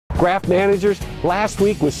Graff managers, last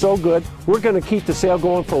week was so good, we're going to keep the sale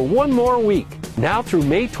going for one more week. Now through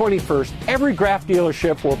May 21st, every Graff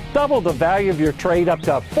dealership will double the value of your trade up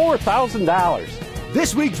to $4,000.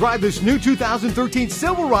 This week, drive this new 2013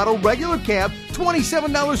 Silverado Regular Cab,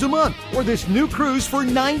 $27 a month, or this new Cruze for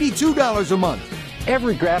 $92 a month.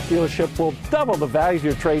 Every Graff dealership will double the value of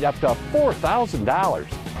your trade up to $4,000.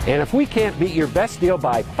 And if we can't beat your best deal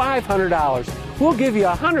by $500, we'll give you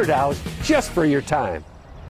 $100 just for your time.